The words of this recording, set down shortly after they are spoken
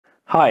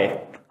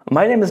Hi,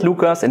 my name is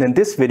Lukas, and in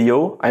this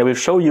video I will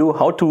show you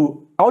how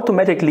to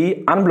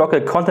automatically unblock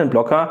a content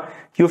blocker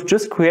you've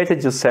just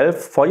created yourself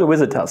for your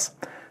visitors.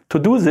 To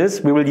do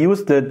this, we will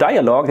use the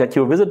dialog that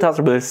your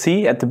visitors will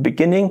see at the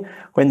beginning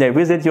when they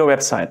visit your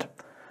website.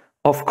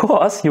 Of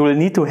course, you will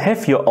need to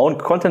have your own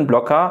content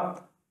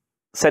blocker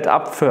set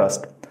up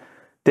first.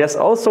 There's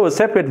also a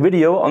separate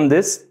video on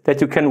this that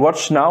you can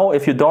watch now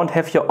if you don't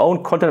have your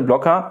own content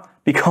blocker,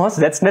 because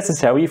that's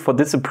necessary for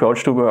this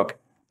approach to work.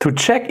 To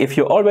check if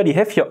you already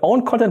have your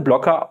own content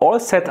blocker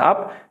all set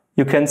up,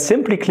 you can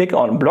simply click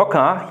on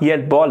Blocker here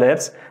at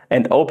Borlabs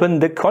and open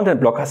the content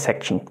blocker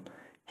section.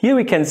 Here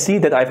we can see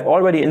that I've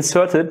already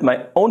inserted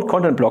my own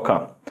content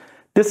blocker.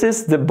 This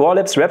is the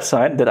Borlabs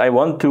website that I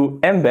want to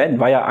embed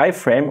via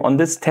iframe on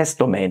this test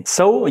domain.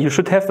 So you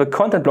should have a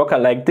content blocker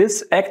like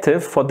this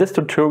active for this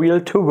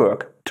tutorial to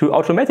work. To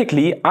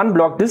automatically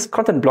unblock this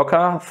content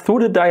blocker through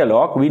the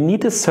dialog, we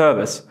need a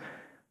service.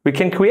 We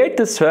can create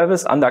this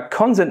service under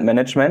Content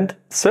Management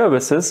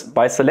Services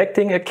by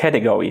selecting a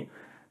category.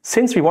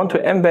 Since we want to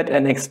embed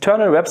an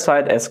external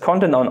website as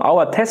content on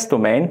our test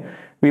domain,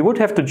 we would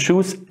have to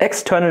choose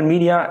external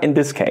media in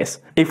this case.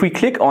 If we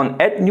click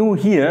on Add New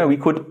here, we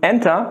could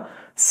enter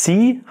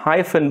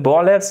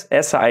C-Borlabs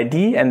as an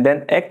ID and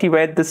then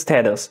activate the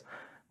status.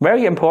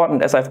 Very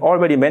important, as I've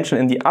already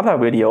mentioned in the other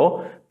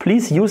video,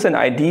 please use an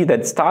ID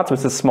that starts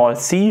with a small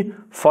c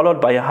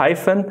followed by a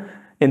hyphen.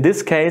 In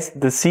this case,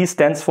 the C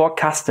stands for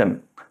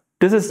custom.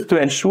 This is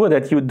to ensure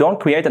that you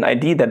don't create an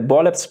ID that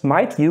Borlabs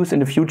might use in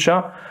the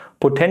future,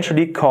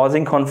 potentially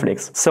causing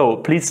conflicts. So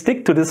please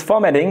stick to this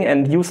formatting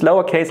and use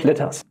lowercase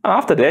letters.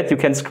 After that, you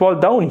can scroll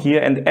down here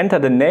and enter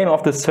the name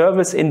of the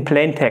service in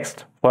plain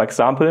text. For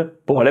example,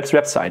 Borlabs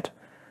website.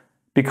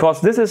 Because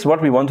this is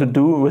what we want to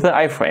do with the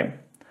iframe.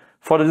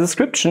 For the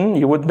description,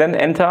 you would then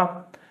enter,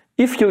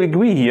 if you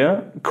agree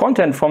here,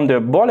 content from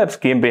the Borlabs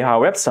GmbH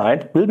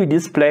website will be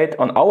displayed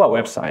on our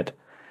website.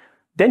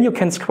 Then you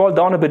can scroll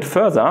down a bit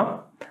further,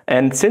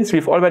 and since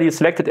we've already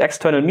selected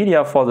external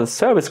media for the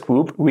service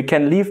group, we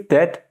can leave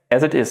that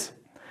as it is.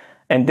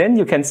 And then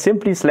you can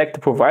simply select the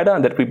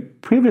provider that we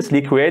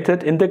previously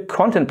created in the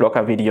content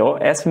blocker video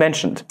as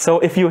mentioned.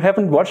 So if you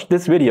haven't watched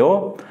this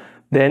video,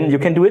 then you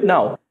can do it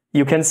now.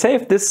 You can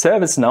save this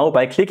service now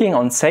by clicking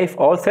on Save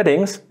All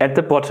Settings at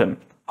the bottom.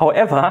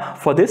 However,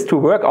 for this to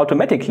work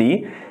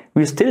automatically,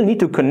 we still need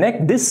to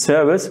connect this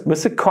service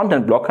with the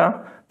content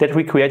blocker that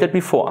we created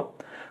before.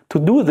 To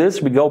do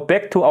this, we go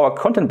back to our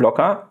content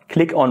blocker,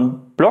 click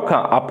on Blocker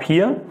up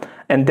here,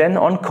 and then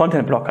on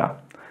Content Blocker.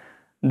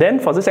 Then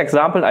for this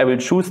example, I will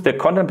choose the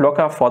content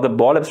blocker for the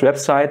Borlabs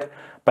website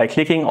by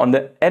clicking on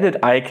the Edit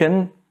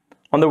icon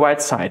on the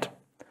right side.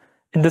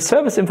 In the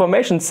Service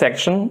Information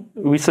section,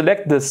 we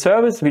select the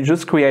service we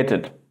just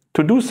created.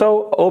 To do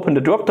so, open the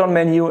drop-down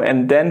menu,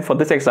 and then for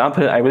this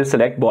example, I will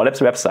select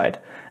Borlabs website.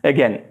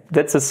 Again,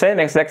 that's the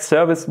same exact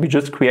service we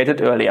just created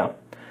earlier.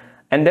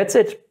 And that's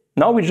it.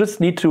 Now we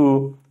just need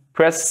to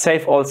press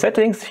Save All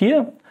Settings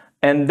here,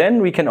 and then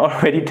we can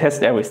already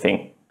test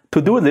everything. To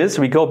do this,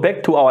 we go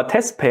back to our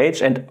test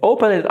page and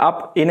open it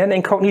up in an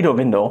incognito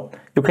window.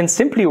 You can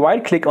simply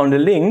right-click on the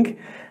link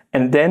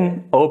and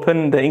then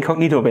open the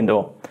incognito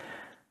window.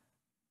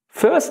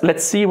 First,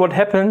 let's see what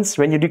happens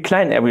when you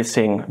decline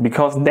everything,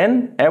 because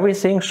then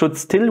everything should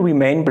still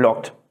remain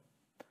blocked.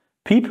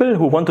 People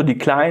who want to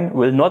decline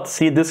will not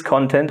see this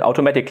content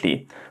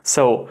automatically.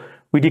 So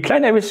we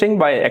decline everything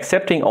by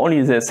accepting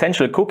only the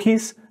essential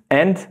cookies,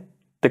 and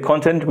the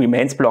content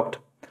remains blocked.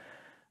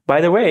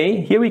 By the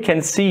way, here we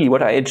can see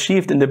what I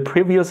achieved in the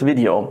previous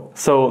video.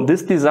 So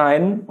this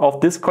design of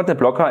this content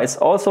blocker is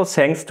also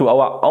thanks to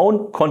our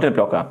own content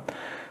blocker.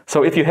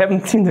 So if you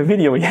haven't seen the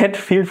video yet,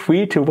 feel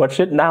free to watch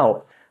it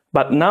now.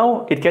 But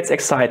now it gets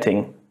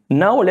exciting.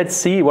 Now let's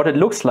see what it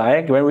looks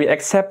like when we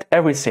accept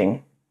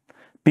everything.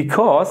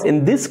 Because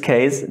in this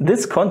case,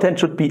 this content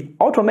should be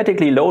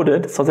automatically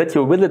loaded so that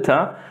your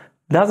visitor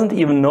doesn't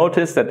even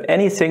notice that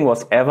anything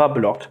was ever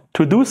blocked.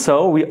 To do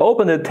so, we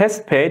open the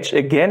test page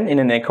again in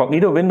an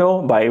incognito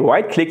window by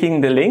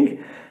right-clicking the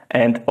link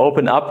and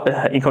open up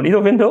an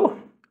incognito window.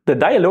 The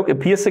dialog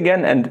appears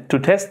again, and to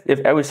test if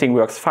everything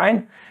works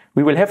fine,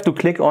 we will have to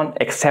click on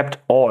Accept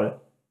All.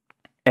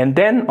 And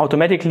then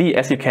automatically,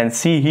 as you can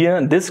see here,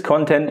 this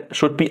content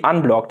should be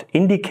unblocked,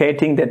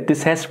 indicating that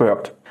this has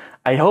worked.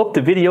 I hope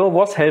the video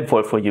was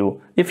helpful for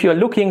you. If you are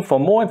looking for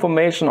more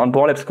information on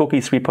Borlabs Cookie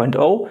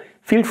 3.0,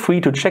 feel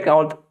free to check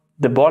out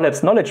the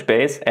Borlabs knowledge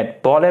base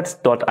at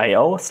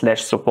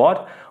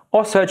borlabs.io/support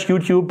or search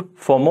YouTube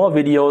for more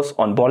videos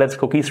on Borlabs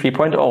Cookie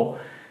 3.0.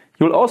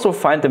 You'll also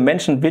find the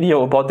mentioned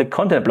video about the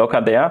content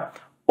blocker there,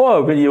 or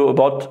a video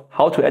about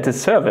how to add a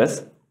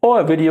service,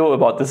 or a video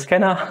about the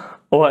scanner,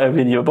 or a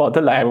video about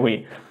the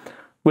library.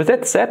 With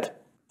that said,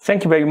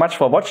 thank you very much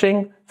for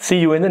watching. See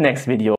you in the next video.